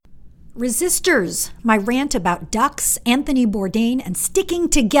Resistors, my rant about ducks, Anthony Bourdain, and sticking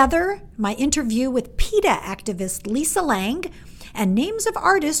together, my interview with PETA activist Lisa Lang, and names of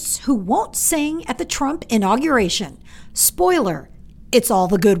artists who won't sing at the Trump inauguration. Spoiler, it's all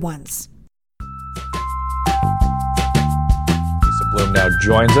the good ones. Lisa Bloom now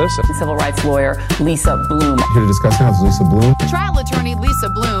joins us. Civil rights lawyer Lisa Bloom. Here to discuss now is Lisa Bloom. Trial attorney Lisa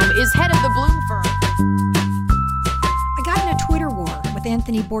Bloom is head of the Bloom firm. I got in a Twitter war with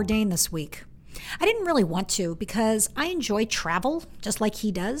Anthony Bourdain this week. I didn't really want to because I enjoy travel just like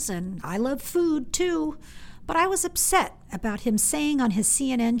he does, and I love food too. But I was upset about him saying on his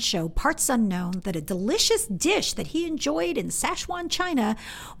CNN show, Parts Unknown, that a delicious dish that he enjoyed in Sichuan, China,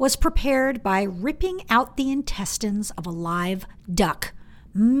 was prepared by ripping out the intestines of a live duck.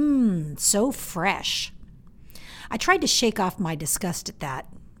 So fresh. I tried to shake off my disgust at that,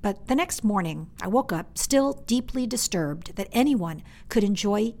 but the next morning I woke up still deeply disturbed that anyone could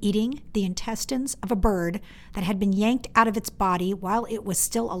enjoy eating the intestines of a bird that had been yanked out of its body while it was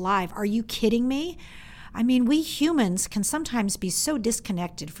still alive. Are you kidding me? I mean, we humans can sometimes be so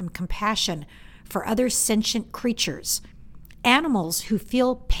disconnected from compassion for other sentient creatures. Animals who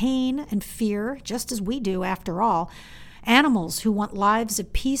feel pain and fear, just as we do after all. Animals who want lives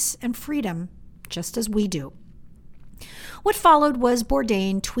of peace and freedom, just as we do. What followed was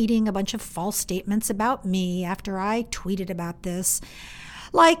Bourdain tweeting a bunch of false statements about me after I tweeted about this,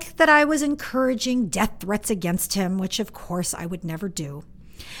 like that I was encouraging death threats against him, which of course I would never do.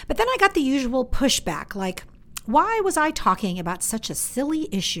 But then I got the usual pushback, like, why was I talking about such a silly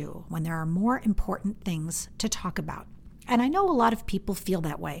issue when there are more important things to talk about? And I know a lot of people feel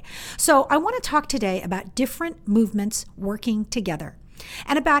that way. So I want to talk today about different movements working together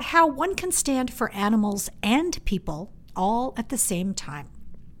and about how one can stand for animals and people all at the same time.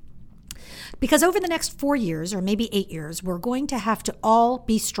 Because over the next 4 years, or maybe 8 years, we're going to have to all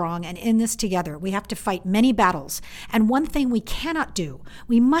be strong and in this together. We have to fight many battles. And one thing we cannot do,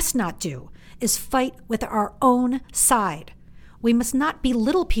 we must not do, is fight with our own side. We must not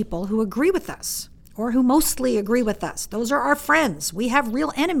belittle people who agree with us, or who mostly agree with us. Those are our friends. We have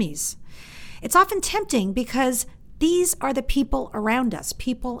real enemies. It's often tempting because these are the people around us,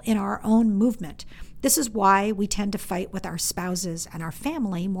 people in our own movement. This is why we tend to fight with our spouses and our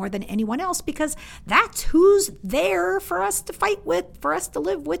family more than anyone else, because that's who's there for us to fight with, for us to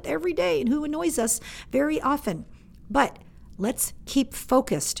live with every day, and who annoys us very often. But let's keep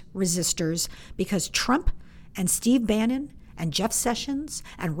focused, resistors, because Trump and Steve Bannon and Jeff Sessions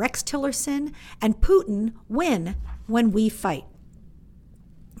and Rex Tillerson and Putin win when we fight.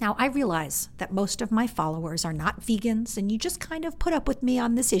 Now, I realize that most of my followers are not vegans, and you just kind of put up with me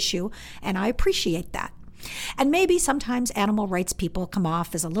on this issue, and I appreciate that. And maybe sometimes animal rights people come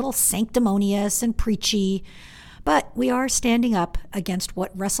off as a little sanctimonious and preachy, but we are standing up against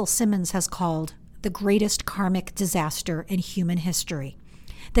what Russell Simmons has called the greatest karmic disaster in human history: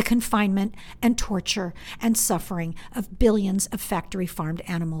 the confinement and torture and suffering of billions of factory-farmed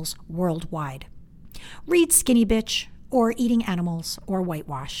animals worldwide. Read Skinny Bitch, or Eating Animals, or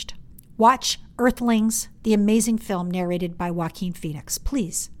Whitewashed. Watch Earthlings, the amazing film narrated by Joaquin Phoenix.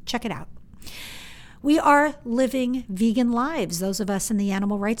 Please, check it out. We are living vegan lives, those of us in the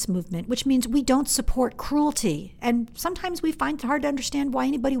animal rights movement, which means we don't support cruelty. And sometimes we find it hard to understand why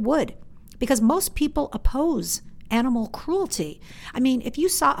anybody would, because most people oppose animal cruelty. I mean, if you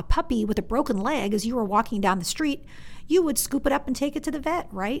saw a puppy with a broken leg as you were walking down the street, you would scoop it up and take it to the vet,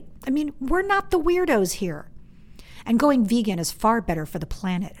 right? I mean, we're not the weirdos here. And going vegan is far better for the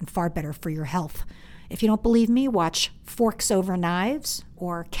planet and far better for your health. If you don't believe me, watch Forks Over Knives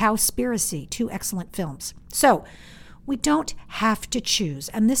or Cowspiracy, 2 excellent films. So, we don't have to choose,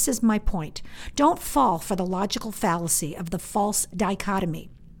 and this is my point. Don't fall for the logical fallacy of the false dichotomy.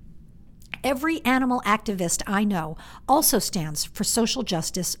 Every animal activist I know also stands for social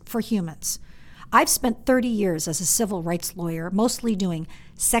justice for humans. I've spent 30 years as a civil rights lawyer, mostly doing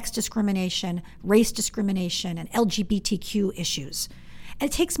sex discrimination, race discrimination, and LGBTQ issues. And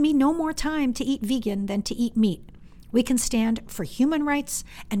it takes me no more time to eat vegan than to eat meat. We can stand for human rights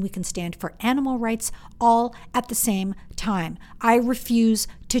and we can stand for animal rights all at the same time. I refuse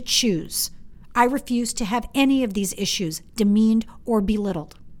to choose. I refuse to have any of these issues demeaned or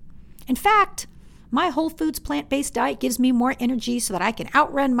belittled. In fact, my Whole Foods plant-based diet gives me more energy so that I can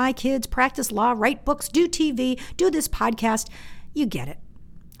outrun my kids, practice law, write books, do TV, do this podcast. You get it.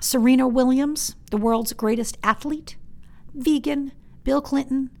 Serena Williams, the world's greatest athlete, vegan. Bill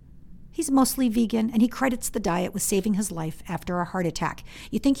Clinton, he's mostly vegan, and he credits the diet with saving his life after a heart attack.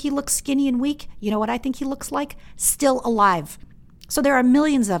 You think he looks skinny and weak? You know what I think he looks like? Still alive. So there are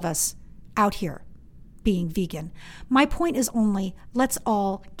millions of us out here being vegan. My point is only, let's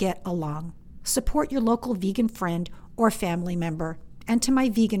all get along. Support your local vegan friend or family member. And to my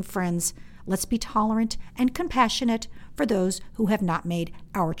vegan friends, let's be tolerant and compassionate for those who have not made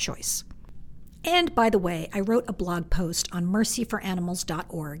our choice. And by the way, I wrote a blog post on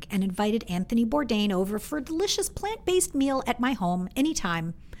mercyforanimals.org and invited Anthony Bourdain over for a delicious plant-based meal at my home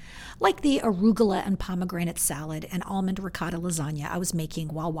anytime, like the arugula and pomegranate salad and almond ricotta lasagna I was making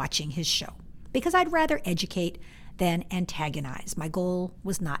while watching his show, because I'd rather educate than antagonize. My goal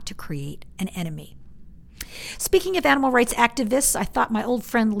was not to create an enemy. Speaking of animal rights activists, I thought my old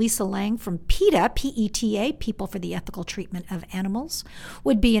friend Lisa Lang from PETA, P-E-T-A, People for the Ethical Treatment of Animals,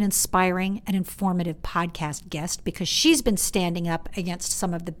 would be an inspiring and informative podcast guest because she's been standing up against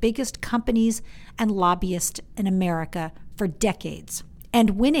some of the biggest companies and lobbyists in America for decades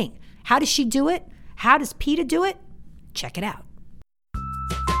and winning. How does she do it? How does PETA do it? Check it out.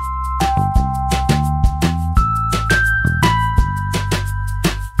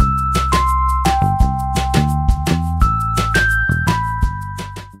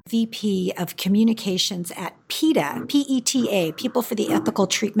 VP of Communications at PETA, P-E-T-A, People for the Ethical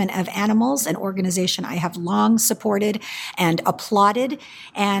Treatment of Animals, an organization I have long supported and applauded.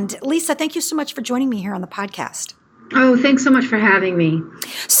 And Lisa, thank you so much for joining me here on the podcast. Oh, thanks so much for having me.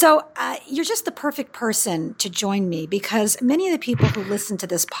 So you're just the perfect person to join me because many of the people who listen to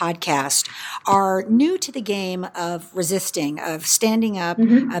this podcast are new to the game of resisting, of standing up,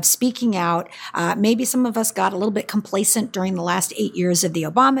 of speaking out. Maybe some of us got a little bit complacent during the last 8 years of the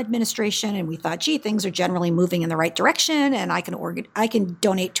Obama administration, and we thought, gee, things are generally moving in the right direction, and I can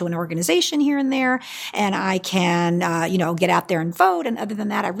donate to an organization here and there, and I can get out there and vote. And other than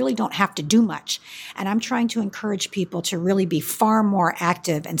that, I really don't have to do much. And I'm trying to encourage people to really be far more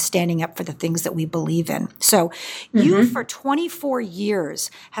active and standing up for the things that we believe in. So you, for 24 years,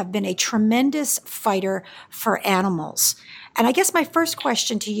 have been a tremendous fighter for animals. And I guess my first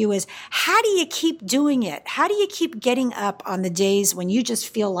question to you is, how do you keep doing it? How do you keep getting up on the days when you just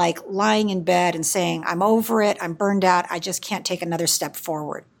feel like lying in bed and saying, I'm over it, I'm burned out, I just can't take another step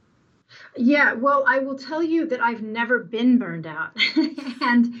forward? Yeah, well, I will tell you that I've never been burned out.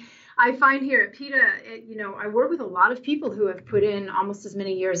 And I find here at PETA, I work with a lot of people who have put in almost as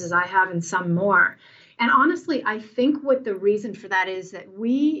many years as I have and some more. And honestly, I think what the reason for that is that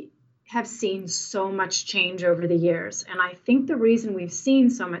we have seen so much change over the years. And I think the reason we've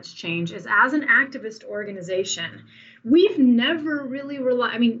seen so much change is as an activist organization, we've never really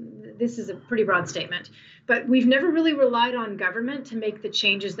relied, this is a pretty broad statement, but we've never really relied on government to make the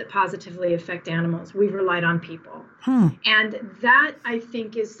changes that positively affect animals. We've relied on people. And that, I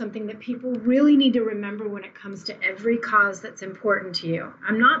think, is something that people really need to remember when it comes to every cause that's important to you.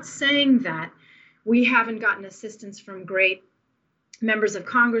 I'm not saying that we haven't gotten assistance from great members of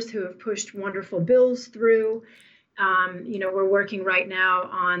Congress who have pushed wonderful bills through. We're working right now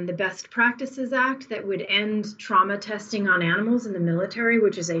on the Best Practices Act that would end trauma testing on animals in the military,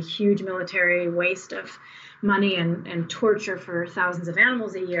 which is a huge military waste of money and torture for thousands of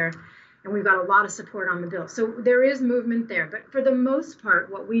animals a year. And we've got a lot of support on the bill. So there is movement there. But for the most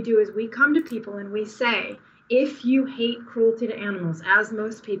part, what we do is we come to people and we say, if you hate cruelty to animals, as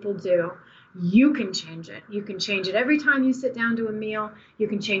most people do, you can change it. You can change it every time you sit down to a meal. You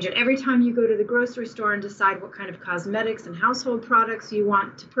can change it every time you go to the grocery store and decide what kind of cosmetics and household products you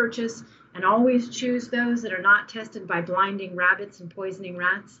want to purchase, and always choose those that are not tested by blinding rabbits and poisoning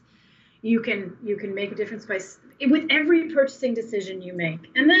rats. You can make a difference with every purchasing decision you make.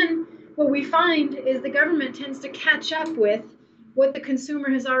 And then what we find is the government tends to catch up with what the consumer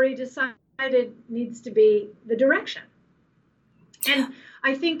has already decided needs to be the direction. And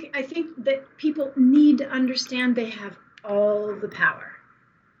I think that people need to understand they have all the power.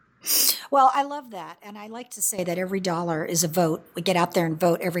 Well, I love that. And I like to say that every dollar is a vote. We get out there and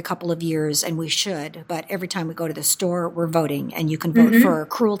vote every couple of years, and we should. But every time we go to the store, we're voting. And you can vote for a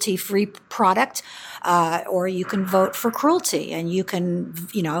cruelty-free product, or you can vote for cruelty. And you can,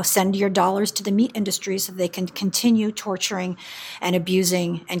 send your dollars to the meat industry so they can continue torturing and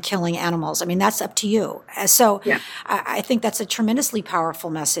abusing and killing animals. That's up to you. So yeah. I think that's a tremendously powerful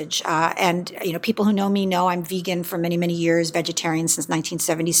message. And people who know me know I'm vegan for many, many years, vegetarian since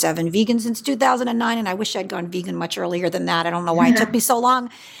 1977. Vegan since 2009, and I wish I'd gone vegan much earlier than that. I don't know why it took me so long.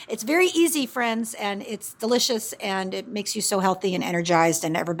 It's very easy, friends, and it's delicious, and it makes you so healthy and energized,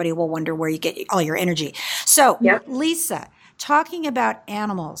 and everybody will wonder where you get all your energy. So, yep. Lisa, talking about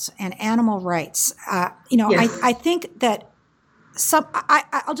animals and animal rights, yes. I think that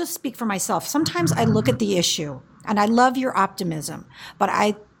I'll just speak for myself. Sometimes I look at the issue, and I love your optimism, but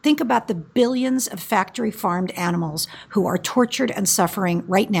I think about the billions of factory farmed animals who are tortured and suffering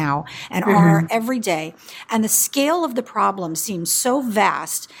right now and are every day. And the scale of the problem seems so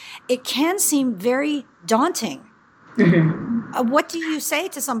vast, it can seem very daunting. What do you say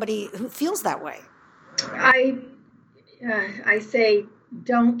to somebody who feels that way? I say,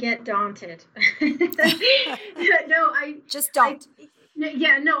 don't get daunted. Just don't.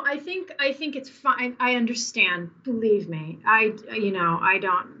 I think it's fine. I understand. Believe me. I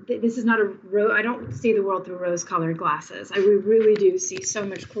don't. This is not I don't see the world through rose-colored glasses. We really do see so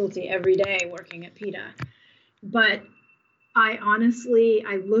much cruelty every day working at PETA. But I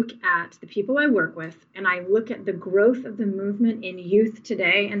look at the people I work with, and I look at the growth of the movement in youth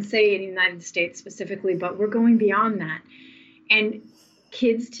today, and say in the United States specifically, but we're going beyond that. And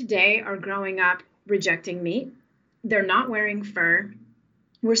kids today are growing up rejecting meat. They're not wearing fur.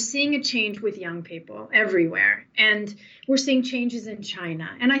 We're seeing a change with young people everywhere. And we're seeing changes in China.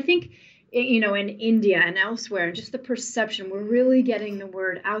 And I think, in India and elsewhere, just the perception, we're really getting the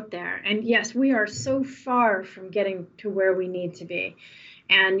word out there. And yes, we are so far from getting to where we need to be.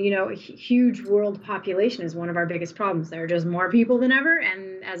 And, a huge world population is one of our biggest problems. There are just more people than ever.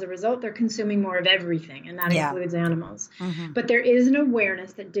 And as a result, they're consuming more of everything. And that includes animals. But there is an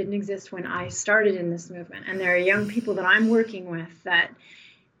awareness that didn't exist when I started in this movement. And there are young people that I'm working with that,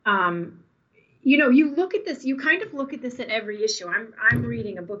 you look at this, you kind of look at this at every issue. I'm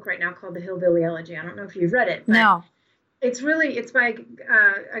reading a book right now called The Hillbilly Elegy. I don't know if you've read it. But no. It's by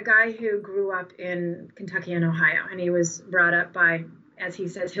a guy who grew up in Kentucky and Ohio. And he was brought up by, as he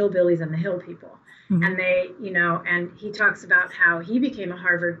says, hillbillies and the hill people. And they, and he talks about how he became a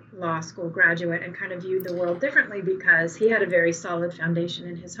Harvard Law School graduate and kind of viewed the world differently because he had a very solid foundation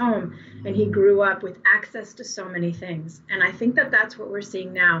in his home and he grew up with access to so many things. And I think that that's what we're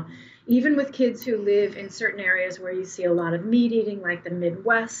seeing now, even with kids who live in certain areas where you see a lot of meat eating, like the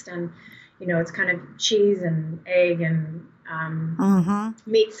Midwest, and, it's kind of cheese and egg and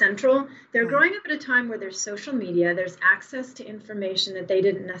meat central. They're growing up at a time where there's social media, there's access to information that they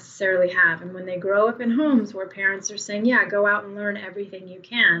didn't necessarily have. And when they grow up in homes where parents are saying, yeah, go out and learn everything you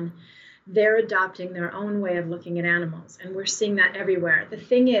can, they're adopting their own way of looking at animals. And we're seeing that everywhere. The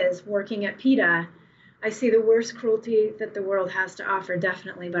thing is, working at PETA, I see the worst cruelty that the world has to offer,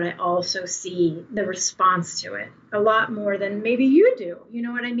 definitely, but I also see the response to it a lot more than maybe you do. You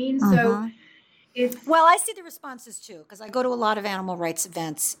know what I mean? So well, I see the responses too, because I go to a lot of animal rights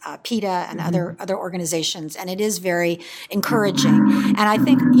events, PETA and other organizations, and it is very encouraging. And I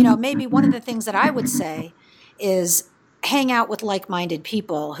think, maybe one of the things that I would say is hang out with like-minded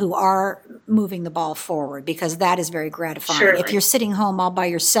people who are moving the ball forward, because that is very gratifying. Surely. If you're sitting home all by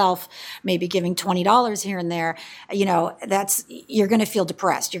yourself, maybe giving $20 here and there, you're going to feel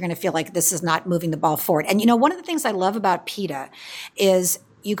depressed. You're going to feel like this is not moving the ball forward. And, one of the things I love about PETA is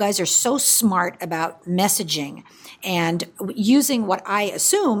you guys are so smart about messaging and using what I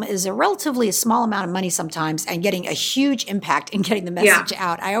assume is a relatively small amount of money sometimes and getting a huge impact in getting the message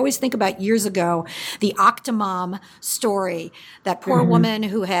out. I always think about years ago, the Octomom story, that poor woman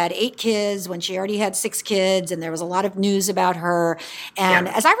who had 8 kids when she already had 6 kids, and there was a lot of news about her. And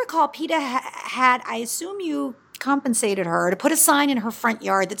as I recall, PETA had, I assume you compensated her to put a sign in her front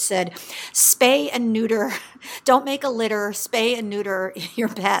yard that said, spay and neuter, don't make a litter, spay and neuter your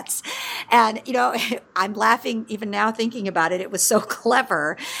pets. And, I'm laughing even now thinking about it. It was so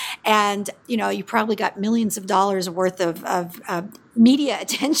clever. And, you probably got millions of dollars worth of media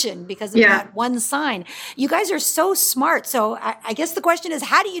attention because of that one sign. You guys are so smart. So I guess the question is,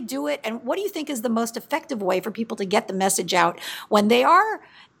 how do you do it? And what do you think is the most effective way for people to get the message out when they are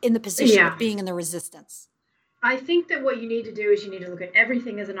in the position of being in the resistance? I think that what you need to do is you need to look at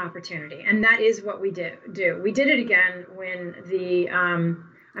everything as an opportunity. And that is what we do. We did it again when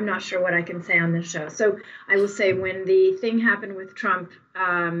I'm not sure what I can say on this show. So I will say when the thing happened with Trump.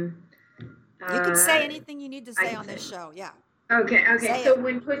 You can say anything you need to say on this show. Yeah. Okay. So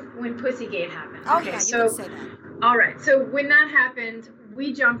when Pussygate happened. Oh, okay, you can say that. All right. So when that happened,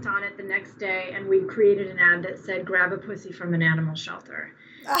 we jumped on it the next day and we created an ad that said, grab a pussy from an animal shelter.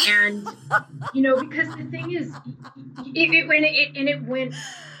 And, because the thing is, it went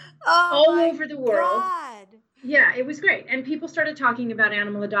all over the world. God. Yeah, it was great. And people started talking about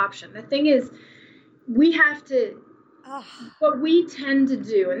animal adoption. The thing is, we have to, what we tend to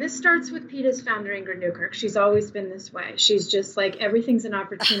do, and this starts with PETA's founder, Ingrid Newkirk. She's always been this way. She's just like, everything's an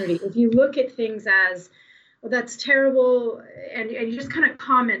opportunity. If you look at things as, well, that's terrible, and you just kind of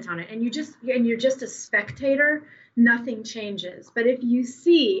comment on it, and you're just a spectator, nothing changes. But if you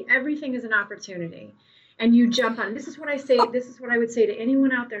see everything as an opportunity and you jump on, this is what I would say to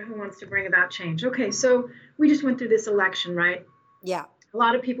anyone out there who wants to bring about change. Okay, so we just went through this election, right? Yeah. A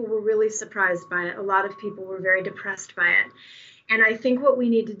lot of people were really surprised by it. A lot of people were very depressed by it. And I think what we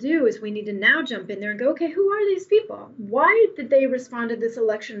need to do is we need to now jump in there and go, okay, who are these people? Why did they respond to this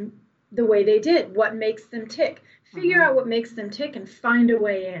election the way they did? What makes them tick? Figure out what makes them tick and find a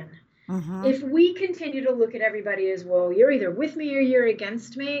way in. If we continue to look at everybody as, well, you're either with me or you're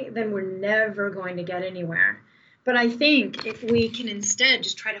against me, then we're never going to get anywhere. But I think if we can instead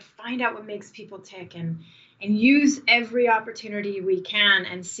just try to find out what makes people tick and use every opportunity we can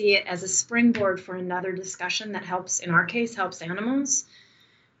and see it as a springboard for another discussion that helps, in our case, helps animals,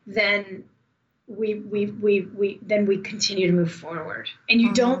 then we continue to move forward. And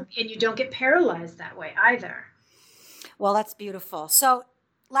you don't get paralyzed that way either. Well, that's beautiful. So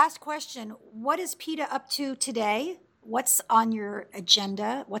last question, what is PETA up to today? What's on your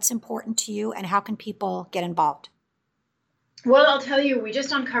agenda? What's important to you? And how can people get involved? Well, I'll tell you, we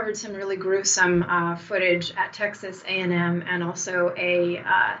just uncovered some really gruesome footage at Texas A&M and also a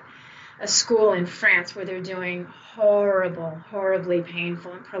school in France where they're doing horribly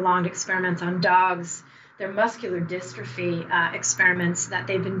painful and prolonged experiments on dogs. They're muscular dystrophy experiments that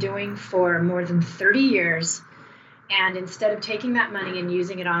they've been doing for more than 30 years. And instead of taking that money and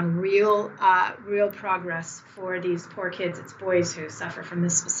using it on real progress for these poor kids, it's boys who suffer from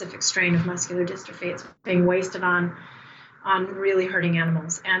this specific strain of muscular dystrophy. It's being wasted on really hurting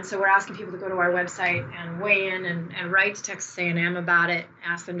animals. And so we're asking people to go to our website and weigh in and write to Texas A&M about it,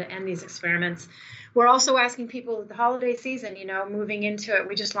 ask them to end these experiments. We're also asking people the holiday season, moving into it.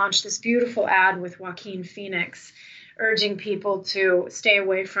 We just launched this beautiful ad with Joaquin Phoenix urging people to stay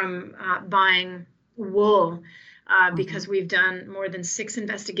away from buying wool because we've done more than 6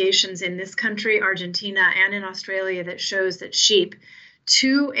 investigations in this country, Argentina, and in Australia that shows that sheep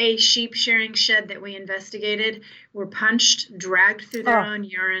to a sheep shearing shed that we investigated were punched, dragged through their own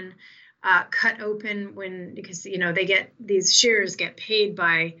urine, cut open because these shearers get paid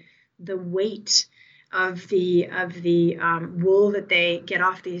by the weight of the wool that they get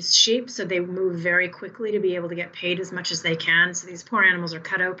off these sheep. So they move very quickly to be able to get paid as much as they can. So these poor animals are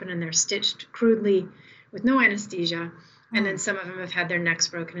cut open and they're stitched crudely with no anesthesia. And then some of them have had their necks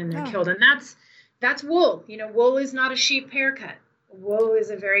broken and they're killed. And that's wool. Wool is not a sheep haircut. Wool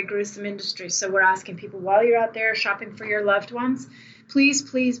is a very gruesome industry. So we're asking people, while you're out there shopping for your loved ones, please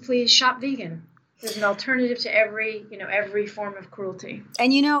shop vegan. There's an alternative to every form of cruelty.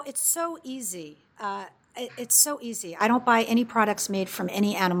 And it's so easy. It's so easy. I don't buy any products made from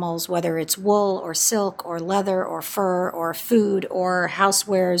any animals, whether it's wool or silk or leather or fur or food or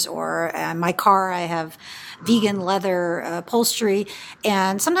housewares or my car. I have vegan leather upholstery.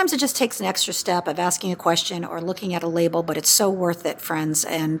 And sometimes it just takes an extra step of asking a question or looking at a label, but it's so worth it, friends.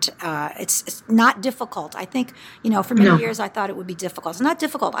 And it's not difficult. I think, for many years I thought it would be difficult. It's not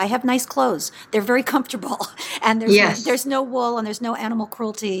difficult. I have nice clothes. They're very comfortable. And there's no wool and there's no animal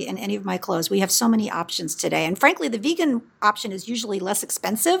cruelty in any of my clothes. We have so many options today. And frankly, the vegan option is usually less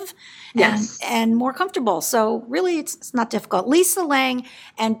expensive and more comfortable. So really, it's not difficult. Lisa Lang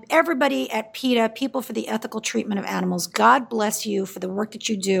and everybody at PETA, People for the Ethical Treatment of Animals, God bless you for the work that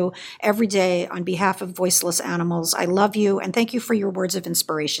you do every day on behalf of voiceless animals. I love you, and thank you for your words of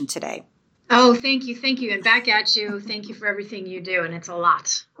inspiration today. Oh, thank you. And back at you. Thank you for everything you do, and it's a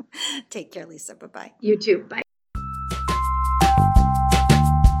lot. Take care, Lisa. Bye-bye. You too. Bye.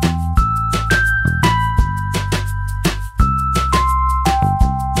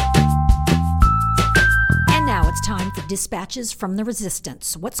 Time for dispatches from the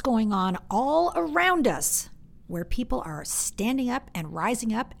resistance. What's going on all around us where people are standing up and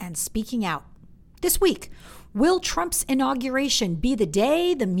rising up and speaking out. This week, will Trump's inauguration be the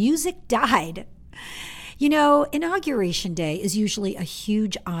day the music died? Inauguration day is usually a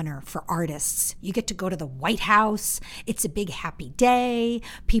huge honor for artists. You get to go to the White House. It's a big happy day.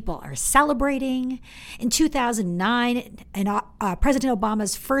 People are celebrating. In 2009, President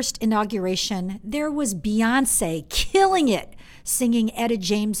Obama's first inauguration, there was Beyonce killing it, singing Etta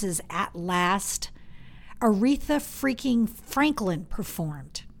James's At Last. Aretha freaking Franklin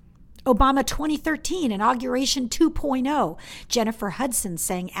performed. Obama 2013, Inauguration 2.0. Jennifer Hudson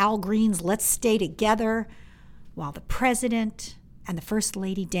sang Al Green's Let's Stay Together while the president and the first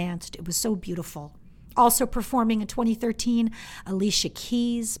lady danced. It was so beautiful. Also performing in 2013, Alicia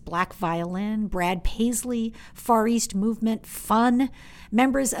Keys, Black Violin, Brad Paisley, Far East Movement, Fun,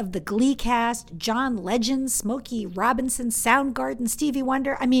 members of the Glee cast, John Legend, Smokey Robinson, Soundgarden, Stevie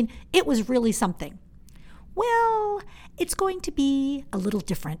Wonder. It was really something. Well, it's going to be a little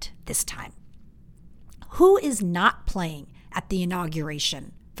different this time. Who is not playing at the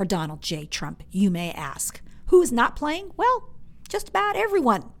inauguration for Donald J. Trump, you may ask? Who is not playing? Well, just about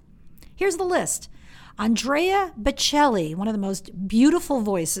everyone. Here's the list. Andrea Bocelli, one of the most beautiful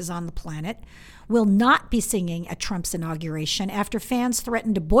voices on the planet, will not be singing at Trump's inauguration after fans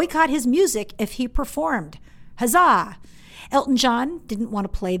threatened to boycott his music if he performed. Huzzah! Elton John didn't want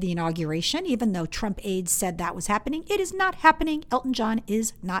to play the inauguration, even though Trump aides said that was happening. It is not happening. Elton John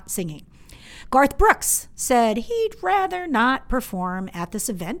is not singing. Garth Brooks said he'd rather not perform at this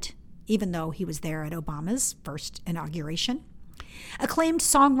event, even though he was there at Obama's first inauguration. Acclaimed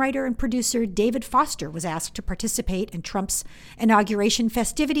songwriter and producer David Foster was asked to participate in Trump's inauguration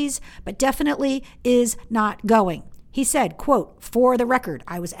festivities, but definitely is not going. He said, quote, "For the record,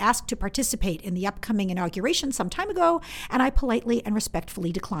 I was asked to participate in the upcoming inauguration some time ago, and I politely and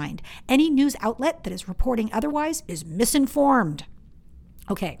respectfully declined. Any news outlet that is reporting otherwise is misinformed."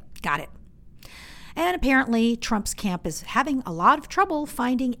 Okay, got it. And apparently, Trump's camp is having a lot of trouble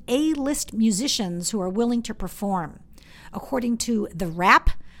finding A-list musicians who are willing to perform. According to The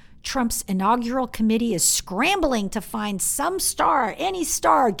Wrap, Trump's inaugural committee is scrambling to find some star, any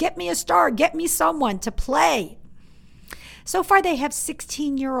star, get me a star, get me someone to play. So far, they have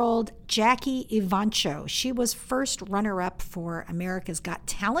 16-year-old Jackie Evancho. She was first runner-up for America's Got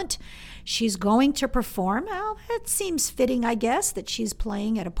Talent. She's going to perform. Well, it seems fitting, I guess, that she's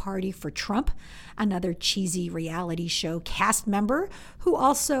playing at a party for Trump, another cheesy reality show cast member who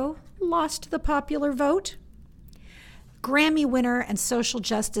also lost the popular vote. Grammy winner and social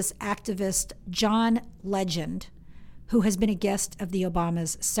justice activist John Legend, who has been a guest of the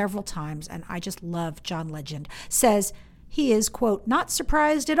Obamas several times, and I just love John Legend, says he is, quote, "not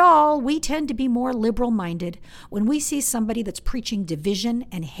surprised at all. We tend to be more liberal-minded. When we see somebody that's preaching division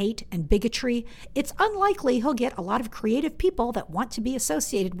and hate and bigotry, it's unlikely he'll get a lot of creative people that want to be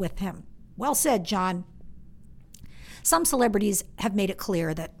associated with him." Well said, John. Some celebrities have made it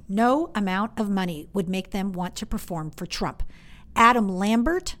clear that no amount of money would make them want to perform for Trump. Adam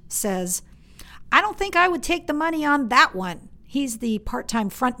Lambert says, "I don't think I would take the money on that one." He's the part-time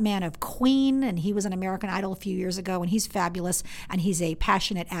frontman of Queen, and he was an American Idol a few years ago, and he's fabulous, and he's a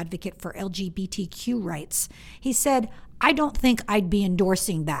passionate advocate for LGBTQ rights. He said, "I don't think I'd be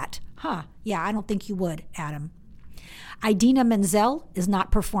endorsing that." Yeah, I don't think you would, Adam. Idina Menzel is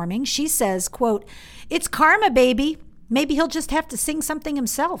not performing. She says, quote, "It's karma, baby. Maybe he'll just have to sing something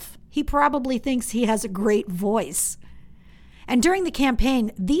himself. He probably thinks he has a great voice." And during the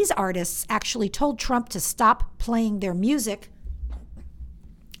campaign, these artists actually told Trump to stop playing their music.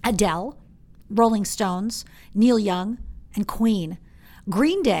 Adele, Rolling Stones, Neil Young, and Queen.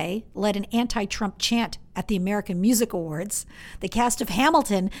 Green Day led an anti-Trump chant at the American Music Awards. The cast of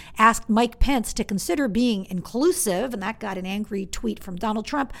Hamilton asked Mike Pence to consider being inclusive, and that got an angry tweet from Donald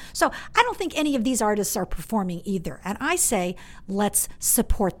Trump. So I don't think any of these artists are performing either. And I say, let's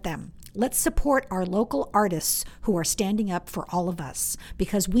support them. Let's support our local artists who are standing up for all of us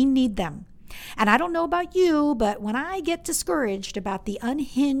because we need them. And I don't know about you, but when I get discouraged about the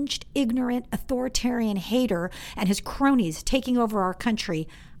unhinged, ignorant, authoritarian hater and his cronies taking over our country,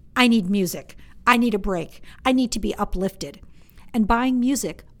 I need music. I need a break. I need to be uplifted. And buying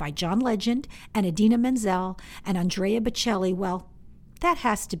music by John Legend and Idina Menzel and Andrea Bocelli, well, that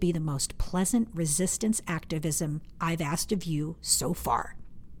has to be the most pleasant resistance activism I've asked of you so far.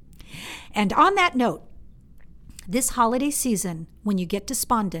 And on that note, this holiday season, when you get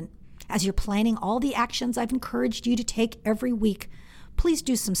despondent, as you're planning all the actions I've encouraged you to take every week, please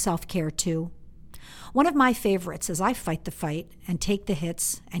do some self-care too. One of my favorites as I fight the fight and take the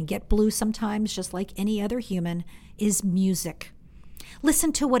hits and get blue sometimes just like any other human is music.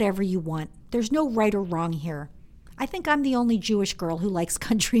 Listen to whatever you want. There's no right or wrong here. I think I'm the only Jewish girl who likes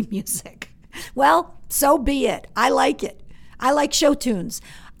country music. Well, so be it. I like it. I like show tunes.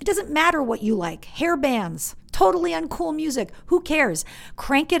 It doesn't matter what you like. Hair bands, totally uncool music. Who cares?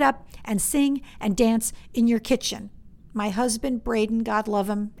 Crank it up and sing and dance in your kitchen. My husband, Braden, God love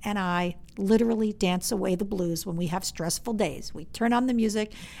him, and I literally dance away the blues when we have stressful days. We turn on the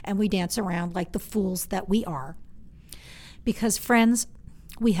music and we dance around like the fools that we are. Because, friends,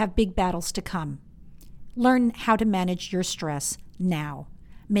 we have big battles to come. Learn how to manage your stress now.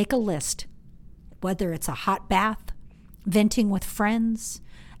 Make a list, whether it's a hot bath, venting with friends,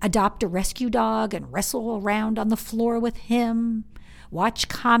 adopt a rescue dog and wrestle around on the floor with him, watch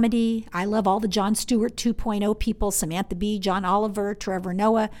comedy. I love all the Jon Stewart 2.0 people, Samantha Bee, John Oliver, Trevor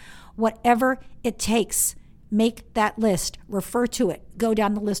Noah. Whatever it takes, make that list, refer to it, go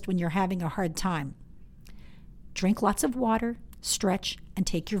down the list when you're having a hard time. Drink lots of water, stretch, and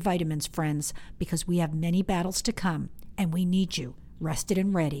take your vitamins, friends, because we have many battles to come, and we need you rested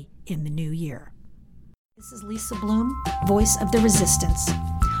and ready in the new year. This is Lisa Bloom, voice of the resistance.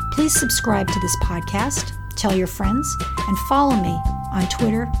 Please subscribe to this podcast, tell your friends, and follow me on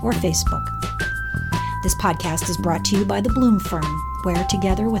Twitter or Facebook. This podcast is brought to you by The Bloom Firm, where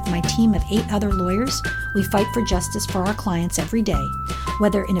together with my team of 8 other lawyers, we fight for justice for our clients every day,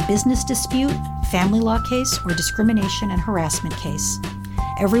 whether in a business dispute, family law case, or discrimination and harassment case.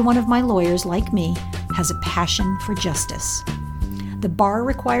 Every one of my lawyers, like me, has a passion for justice. The bar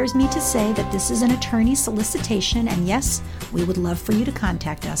requires me to say that this is an attorney solicitation, and yes, we would love for you to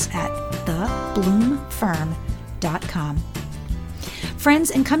contact us at thebloomfirm.com.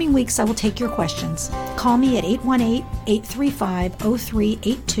 Friends, in coming weeks, I will take your questions. Call me at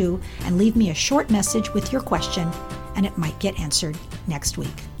 818-835-0382 and leave me a short message with your question, and it might get answered next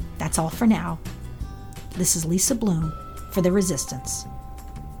week. That's all for now. This is Lisa Bloom for The Resistance.